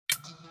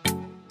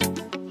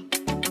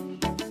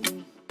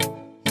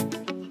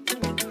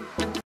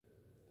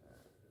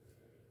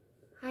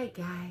Hi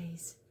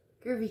guys,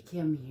 Groovy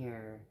Kim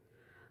here.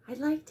 I'd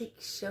like to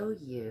show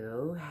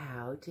you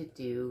how to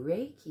do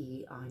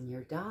Reiki on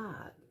your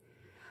dog.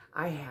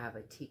 I have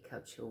a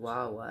teacup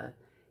chihuahua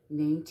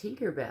named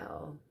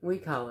Tinkerbell. We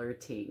call her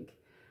Tink,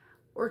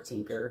 or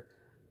Tinker.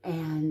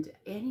 And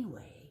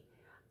anyway,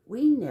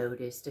 we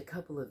noticed a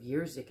couple of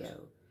years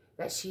ago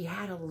that she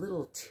had a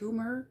little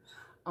tumor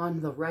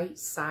on the right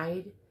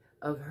side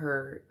of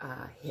her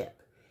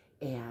hip.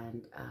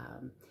 And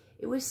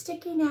it was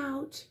sticking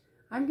out,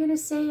 I'm going to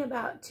say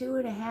about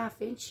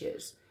 2.5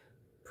 inches.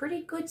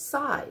 Pretty good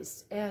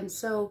size. And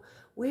so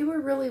we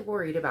were really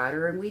worried about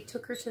her, and we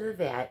took her to the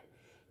vet.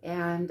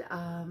 And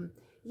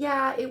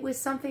yeah, it was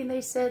something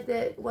they said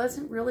that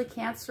wasn't really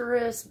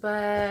cancerous,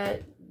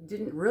 but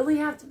didn't really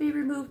have to be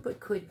removed, but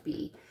could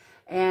be.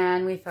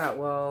 And we thought,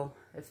 well,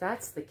 if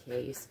that's the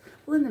case,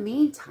 well, in the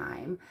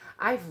meantime,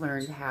 I've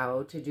learned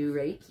how to do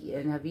Reiki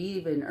and have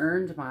even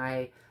earned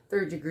my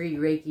 3rd degree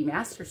Reiki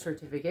master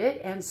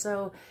certificate. And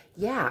so,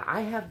 yeah,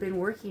 I have been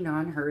working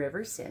on her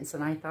ever since,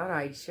 and I thought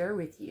I'd share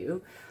with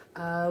you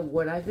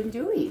what I've been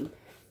doing.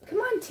 Come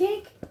on,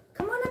 Tink.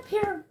 Come on up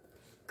here.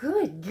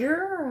 Good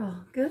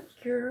girl. Good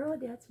girl.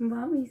 That's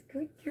Mommy's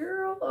good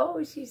girl.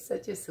 Oh, she's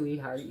such a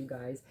sweetheart, you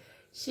guys.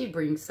 She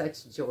brings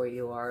such joy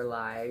to our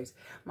lives.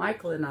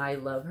 Michael and I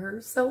love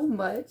her so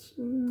much.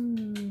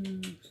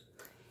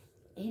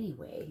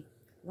 Anyway,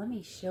 let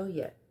me show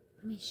you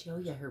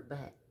her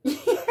butt.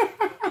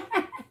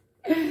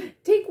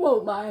 Tink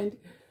won't mind.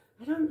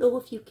 I don't know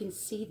if you can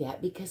see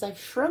that because I've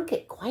shrunk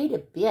it quite a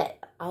bit.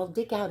 I'll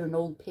dig out an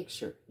old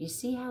picture. You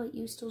see how it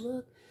used to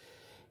look?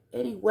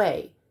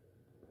 Anyway,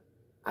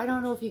 I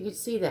don't know if you can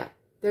see that.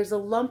 There's a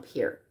lump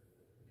here.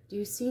 Do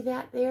you see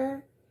that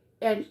there?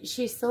 And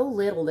she's so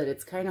little that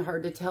it's kind of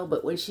hard to tell,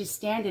 but when she's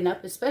standing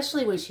up,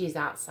 especially when she's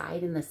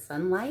outside in the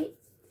sunlight,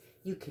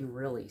 you can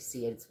really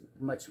see it. It's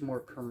much more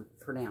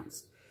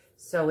pronounced.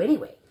 So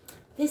anyway,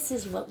 this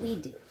is what we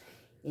do.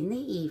 In the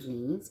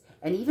evenings,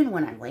 and even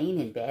when I'm laying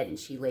in bed and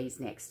she lays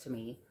next to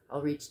me,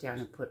 I'll reach down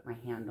and put my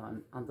hand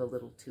on the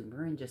little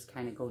tumor and just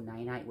kind of go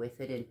night-night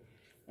with it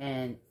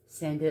and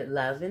send it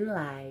love and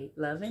light,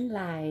 love and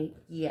light.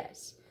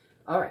 Yes.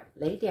 All right,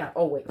 lay down.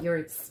 Oh, wait,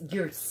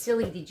 you're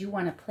silly. Did you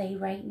want to play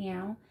right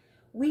now?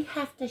 We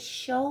have to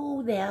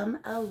show them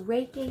a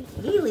Reiki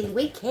healing.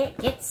 We can't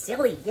get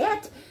silly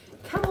yet.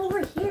 Come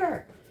over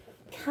here.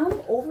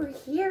 Come over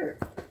here.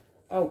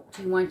 Oh,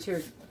 do you want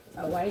your...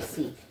 Oh, I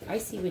see. I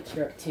see what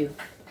you're up to.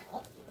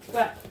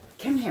 Well,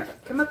 come here.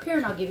 Come up here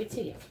and I'll give it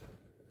to you.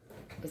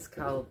 It's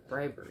called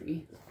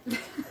bribery.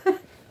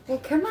 Well,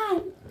 come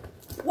on.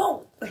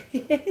 Whoa.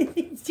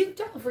 It's too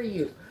tall for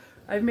you.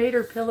 I've made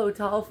her pillow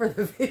tall for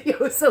the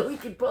video so we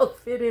can both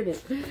fit in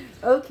it.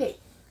 Okay.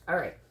 All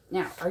right.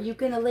 Now, are you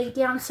going to lay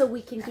down so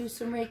we can do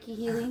some Reiki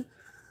healing?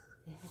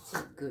 That's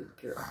a good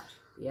girl.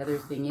 The other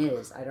thing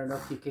is, I don't know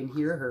if you can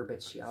hear her,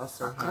 but she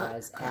also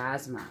has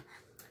asthma.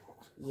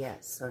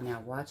 Yes, so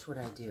now watch what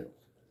I do.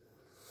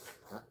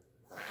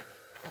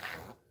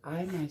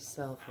 I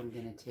myself am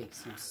going to take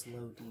some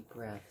slow, deep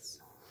breaths.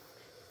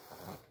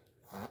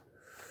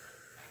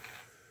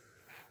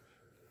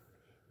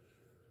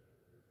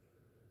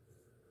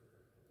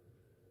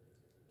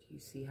 Do you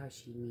see how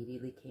she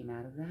immediately came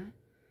out of that?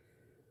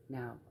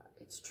 Now,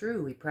 it's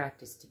true, we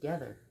practiced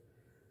together.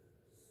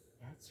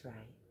 That's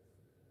right.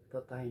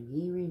 But by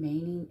me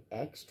remaining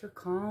extra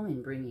calm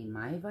and bringing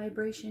my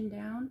vibration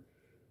down,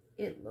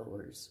 it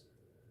lowers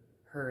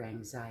her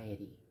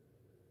anxiety.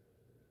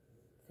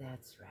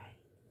 That's right.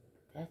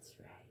 That's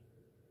right.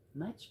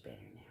 Much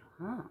better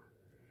now, huh?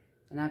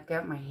 And I've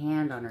got my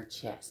hand on her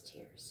chest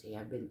here. See,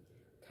 I've been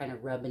kind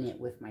of rubbing it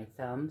with my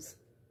thumbs.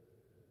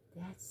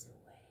 That's the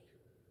way.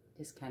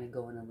 Just kind of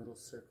going in little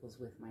circles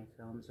with my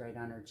thumbs right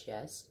on her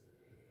chest.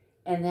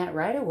 And that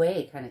right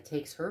away kind of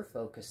takes her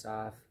focus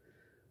off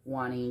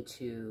wanting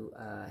to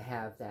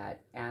have that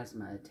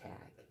asthma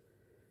attack.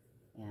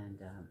 And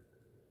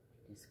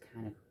just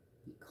kind of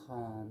be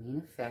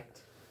calming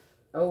effect.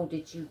 Oh,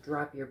 did you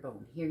drop your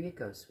bone? Here you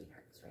go,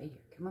 sweetheart. It's right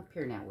here. Come up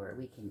here now where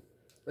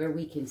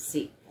we can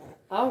see.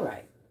 All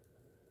right.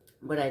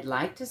 What I'd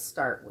like to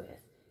start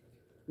with.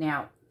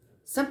 Now,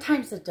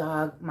 sometimes your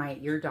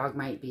dog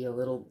might be a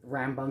little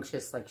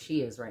rambunctious like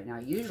she is right now.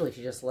 Usually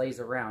she just lays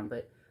around,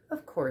 but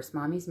of course,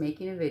 Mommy's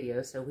making a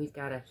video, so we've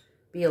got to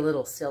be a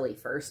little silly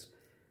first.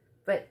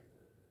 But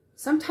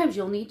sometimes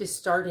you'll need to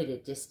start at a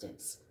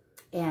distance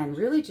and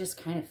really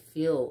just kind of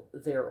feel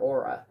their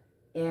aura.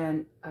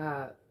 And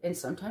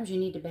sometimes you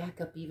need to back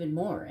up even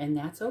more, and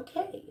that's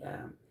okay.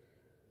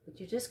 But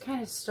you just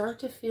kind of start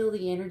to feel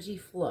the energy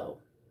flow.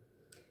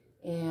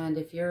 And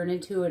if you're an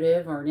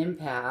intuitive or an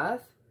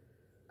empath,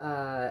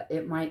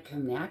 it might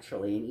come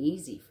naturally and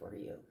easy for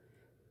you.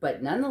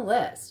 But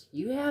nonetheless,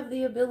 you have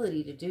the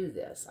ability to do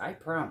this. I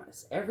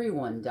promise.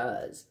 Everyone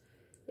does.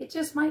 It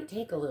just might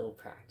take a little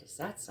practice,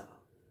 that's all.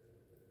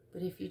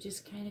 But if you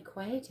just kind of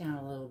quiet down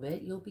a little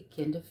bit, you'll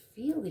begin to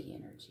feel the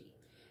energy.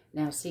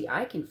 Now, see,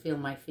 I can feel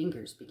my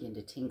fingers begin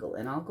to tingle,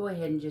 and I'll go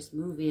ahead and just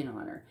move in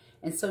on her.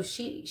 And so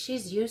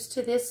she's used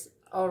to this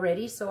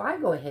already, so I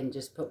go ahead and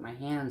just put my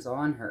hands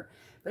on her.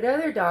 But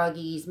other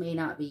doggies may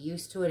not be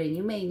used to it, and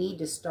you may need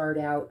to start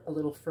out a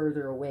little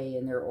further away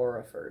in their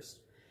aura first.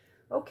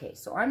 Okay,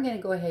 so I'm going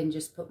to go ahead and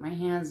just put my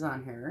hands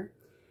on her,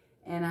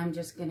 and I'm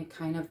just going to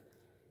kind of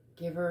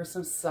give her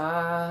some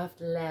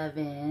soft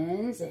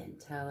lovins and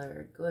tell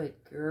her, good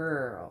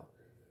girl.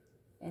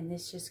 And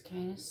this just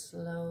kind of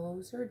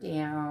slows her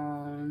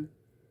down.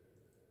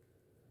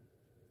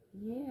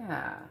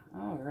 Yeah,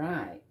 all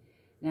right.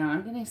 Now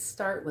I'm going to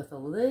start with a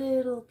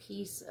little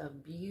piece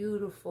of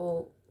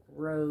beautiful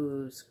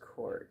rose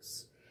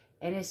quartz.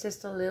 And it's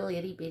just a little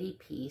itty bitty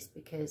piece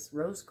because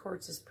rose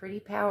quartz is pretty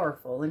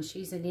powerful and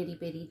she's an itty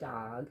bitty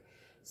dog.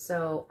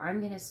 So I'm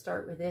going to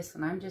start with this,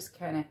 and I'm just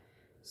kind of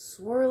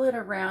swirl it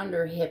around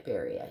her hip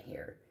area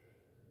here.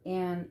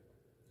 And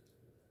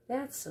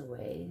that's the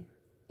way.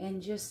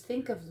 And just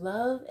think of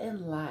love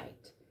and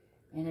light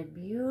and a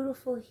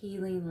beautiful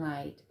healing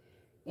light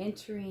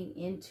entering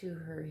into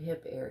her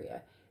hip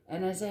area.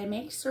 And as I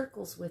make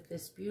circles with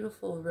this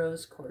beautiful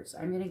rose quartz,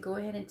 I'm going to go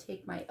ahead and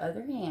take my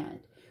other hand,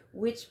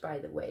 which, by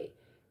the way,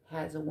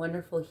 has a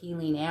wonderful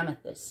healing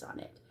amethyst on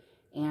it.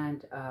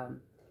 And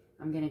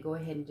I'm going to go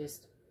ahead and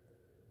just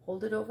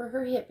hold it over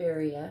her hip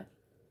area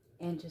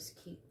and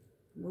just keep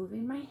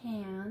moving my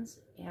hands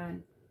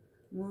and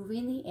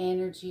moving the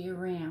energy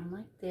around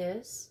like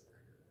this.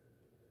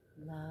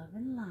 Love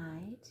and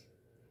light.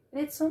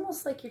 And it's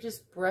almost like you're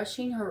just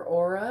brushing her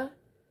aura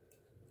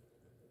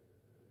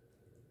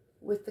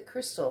with the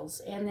crystals,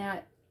 and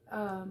that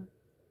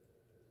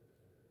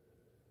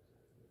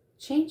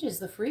changes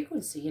the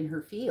frequency in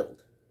her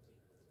field.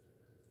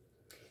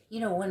 You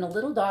know, when a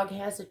little dog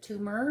has a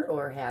tumor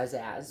or has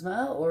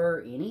asthma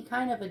or any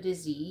kind of a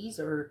disease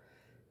or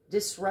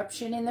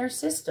disruption in their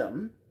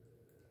system,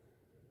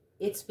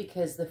 it's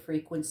because the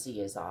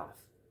frequency is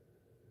off.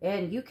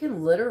 And you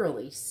can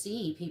literally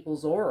see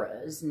people's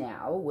auras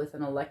now with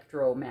an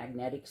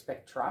electromagnetic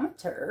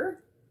spectrometer,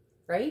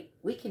 right?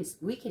 We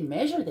can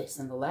measure this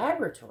in the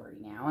laboratory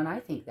now, and I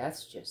think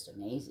that's just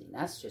amazing.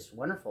 That's just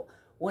wonderful.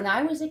 When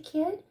I was a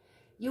kid,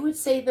 you would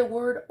say the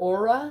word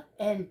aura,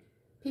 and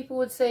people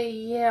would say,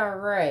 yeah,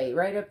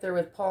 right up there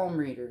with palm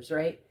readers,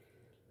 right?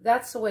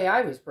 That's the way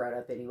I was brought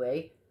up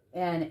anyway.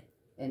 And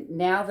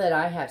now that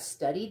I have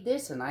studied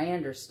this and I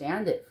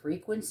understand that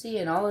frequency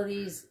and all of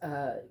these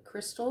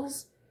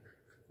crystals,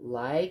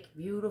 like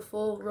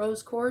beautiful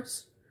rose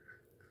quartz,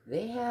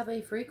 they have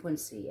a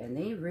frequency, and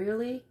they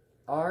really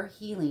are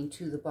healing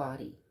to the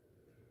body.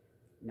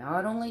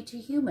 Not only to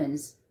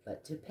humans,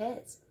 but to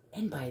pets.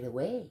 And by the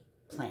way,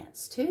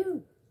 plants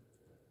too.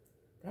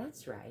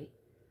 That's right.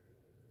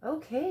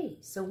 Okay,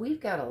 so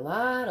we've got a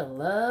lot of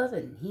love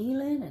and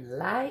healing and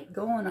light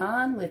going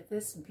on with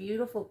this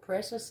beautiful,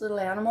 precious little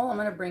animal. I'm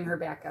going to bring her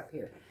back up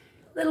here.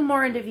 A little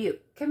more into view.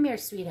 Come here,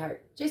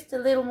 sweetheart. Just a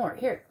little more.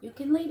 Here, you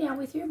can lay down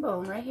with your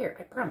bone right here.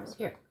 I promise.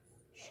 Here.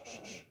 Shh, shh,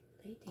 shh.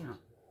 Lay down.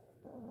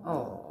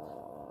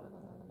 Oh,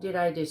 did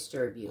I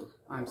disturb you?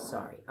 I'm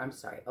sorry. I'm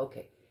sorry.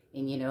 Okay.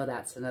 And you know,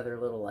 that's another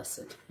little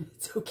lesson.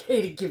 It's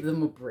okay to give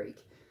them a break.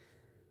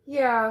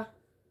 Yeah.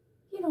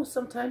 You know,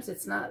 sometimes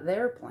it's not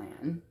their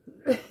plan.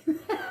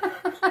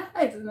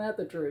 Isn't that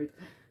the truth?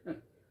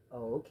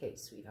 Oh, okay,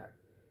 sweetheart.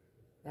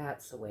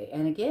 That's the way.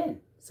 And again,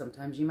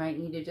 sometimes you might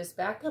need to just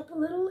back up a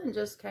little and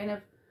just kind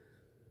of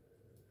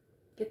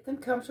get them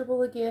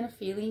comfortable again,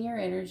 feeling your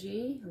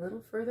energy a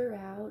little further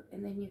out,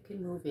 and then you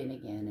can move in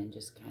again and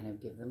just kind of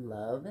give them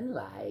love and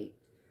light.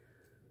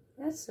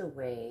 That's the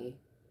way.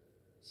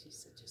 She's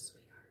such a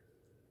sweetheart.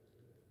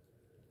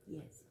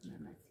 Yes,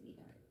 Mama,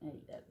 sweetheart.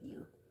 I love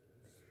you.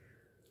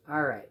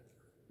 All right.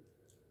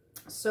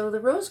 So the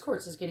rose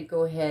quartz is going to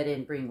go ahead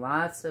and bring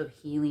lots of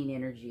healing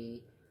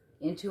energy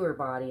into her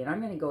body, and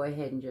I'm going to go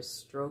ahead and just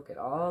stroke it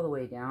all the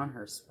way down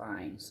her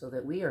spine so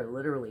that we are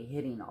literally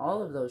hitting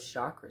all of those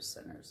chakra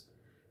centers.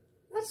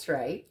 That's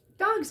right.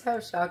 Dogs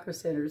have chakra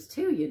centers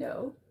too, you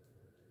know.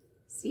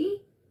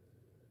 See?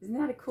 Isn't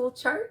that a cool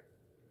chart?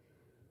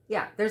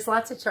 Yeah, there's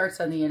lots of charts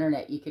on the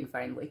internet you can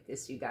find like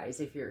this, you guys,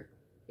 if you're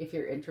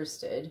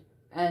interested.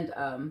 And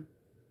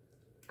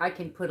I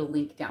can put a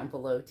link down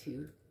below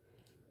too.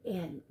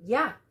 And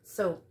yeah,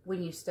 so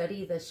when you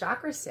study the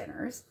chakra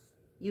centers,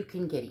 you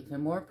can get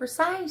even more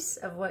precise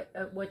of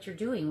what you're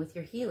doing with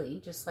your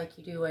healing, just like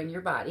you do in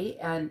your body.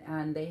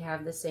 And they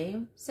have the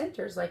same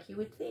centers like you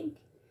would think,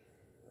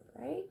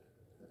 right?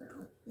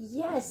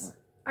 Yes.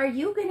 Are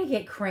you going to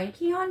get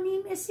cranky on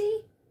me,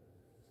 Missy?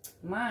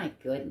 My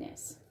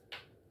goodness.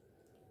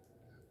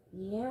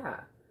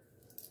 Yeah.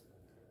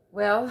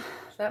 Well,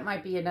 that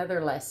might be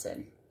another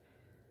lesson.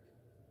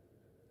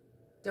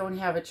 Don't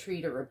have a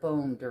treat or a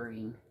bone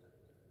during,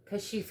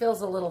 because she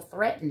feels a little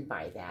threatened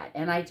by that.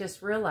 And I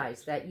just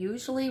realized that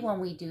usually when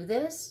we do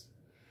this,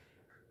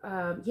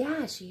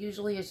 yeah, she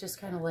usually is just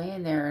kind of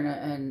laying there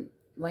and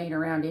laying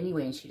around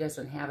anyway, and she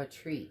doesn't have a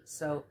treat.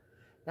 So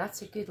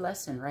that's a good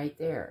lesson right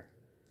there.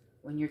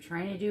 When you're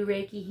trying to do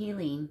Reiki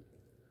healing,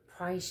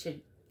 probably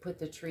should put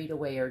the treat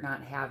away or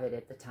not have it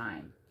at the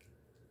time.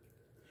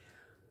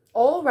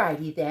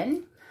 Alrighty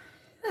then.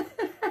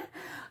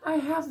 I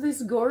have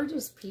this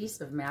gorgeous piece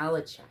of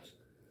malachite.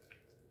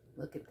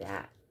 Look at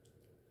that.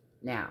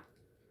 Now,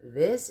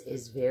 this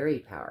is very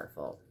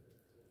powerful,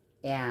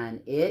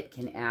 and it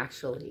can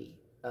actually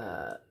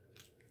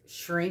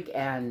shrink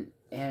and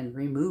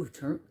remove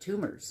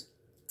tumors.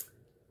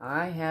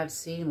 I have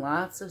seen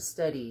lots of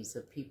studies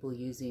of people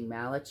using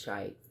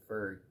malachite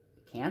for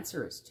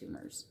cancerous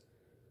tumors,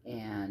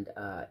 and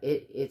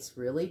it's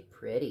really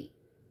pretty,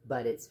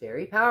 but it's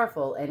very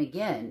powerful. And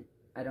again,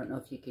 I don't know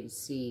if you can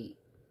see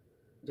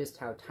just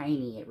how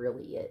tiny it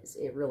really is.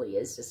 It really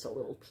is just a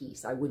little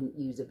piece. I wouldn't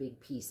use a big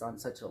piece on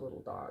such a little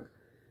dog.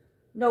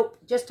 Nope,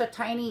 just a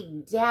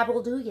tiny dab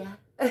will do ya.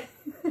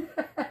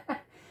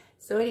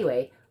 So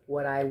anyway,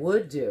 what I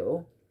would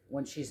do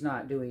when she's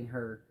not doing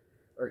her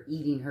or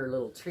eating her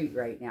little treat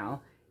right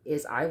now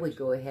is I would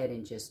go ahead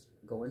and just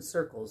go in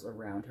circles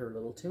around her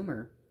little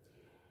tumor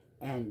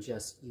and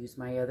just use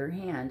my other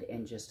hand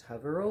and just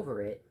hover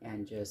over it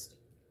and just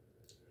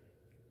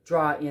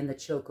draw in the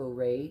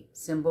chakra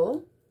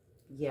symbol.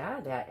 Yeah,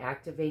 that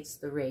activates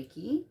the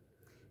Reiki.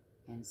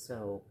 And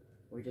so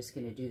we're just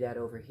going to do that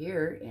over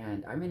here,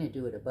 and I'm going to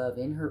do it above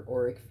in her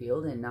auric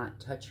field and not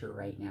touch her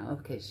right now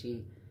because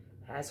she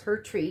has her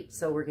treat.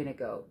 So we're going to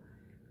go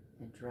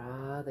and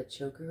draw the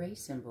chakra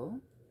symbol.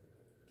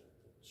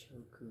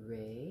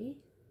 Chakra,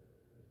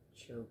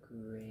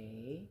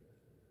 chakra,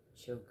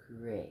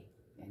 chakra.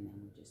 And then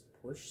we just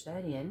push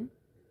that in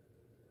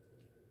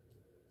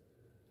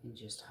and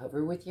just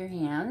hover with your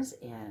hands,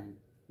 and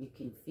you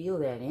can feel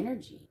that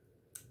energy.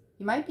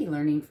 You might be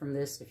learning from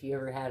this if you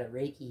ever had a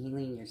Reiki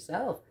healing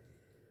yourself.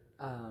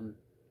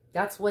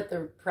 That's what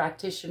the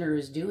practitioner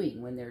is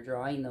doing when they're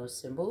drawing those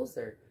symbols.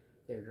 They're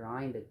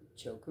drawing the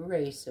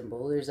chakra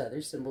symbol. There's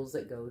other symbols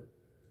that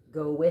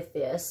go with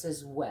this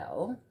as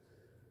well.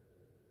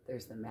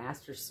 There's the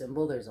master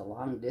symbol. There's a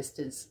long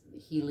distance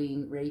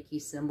healing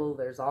Reiki symbol.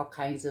 There's all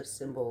kinds of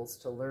symbols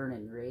to learn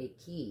in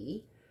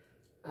Reiki.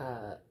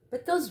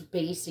 But those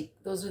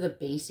are the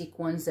basic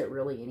ones that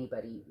really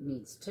anybody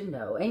needs to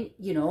know. And,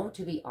 you know,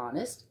 to be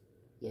honest,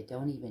 you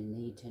don't even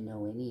need to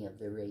know any of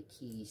the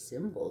Reiki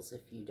symbols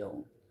if you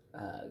don't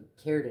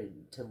care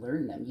to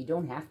learn them. You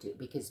don't have to,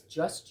 because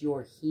just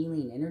your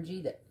healing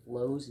energy that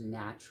flows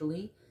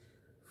naturally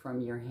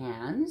from your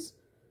hands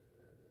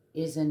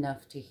is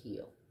enough to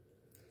heal.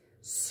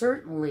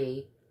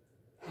 Certainly,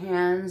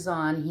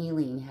 hands-on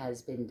healing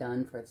has been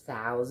done for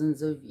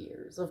thousands of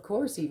years. Of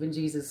course, even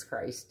Jesus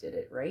Christ did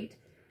it, right?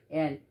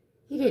 And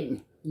he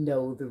didn't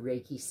know the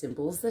Reiki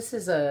symbols. This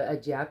is a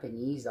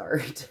Japanese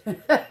art.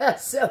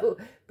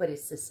 But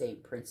it's the same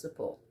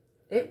principle.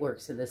 It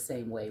works in the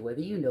same way,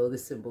 whether you know the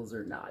symbols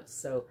or not.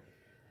 So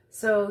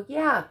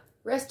yeah,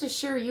 rest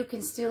assured you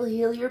can still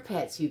heal your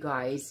pets, you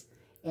guys.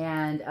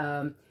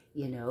 And,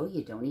 you know,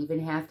 you don't even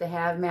have to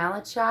have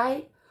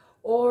malachite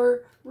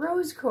or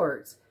rose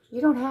quartz.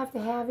 You don't have to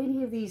have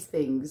any of these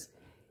things.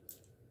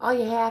 All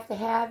you have to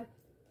have,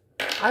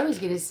 I was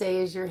going to say,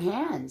 is your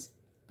hands.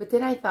 But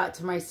then I thought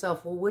to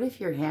myself, well, what if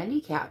you're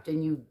handicapped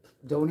and you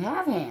don't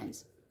have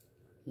hands?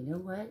 You know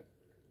what?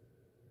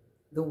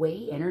 The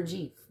way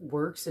energy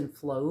works and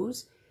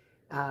flows,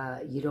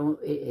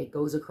 it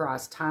goes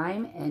across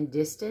time and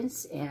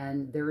distance,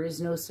 and there is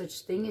no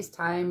such thing as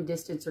time,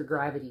 distance, or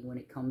gravity when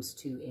it comes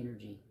to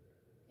energy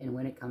and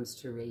when it comes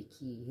to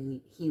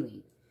Reiki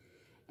healing.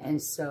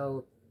 And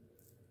so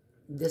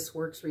this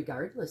works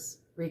regardless,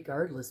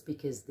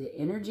 because the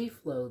energy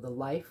flow, the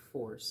life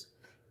force,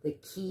 the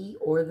ki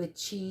or the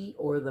chi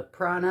or the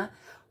prana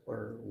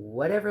or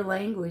whatever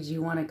language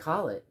you want to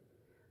call it,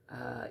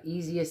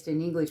 easiest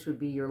in English would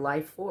be your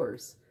life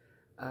force,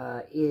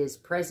 is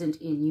present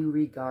in you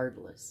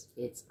regardless.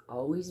 It's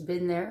always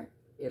been there.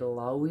 It'll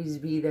always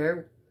be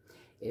there.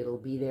 It'll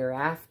be there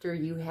after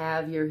you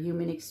have your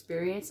human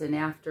experience, and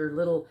after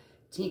little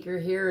Tinker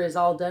here is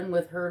all done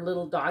with her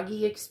little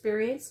doggy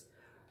experience,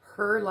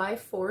 her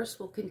life force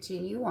will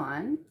continue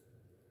on.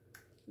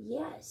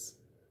 Yes,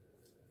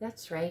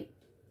 that's right.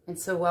 And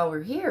so while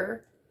we're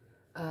here,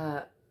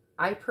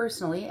 I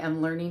personally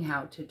am learning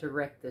how to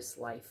direct this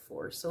life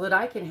force so that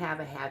I can have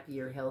a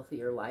happier,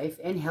 healthier life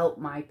and help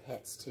my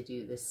pets to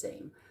do the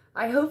same.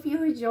 I hope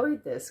you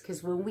enjoyed this,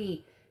 because when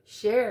we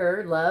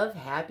share love,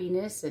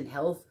 happiness, and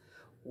health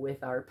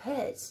with our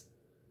pets,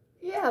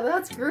 yeah,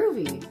 that's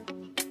groovy.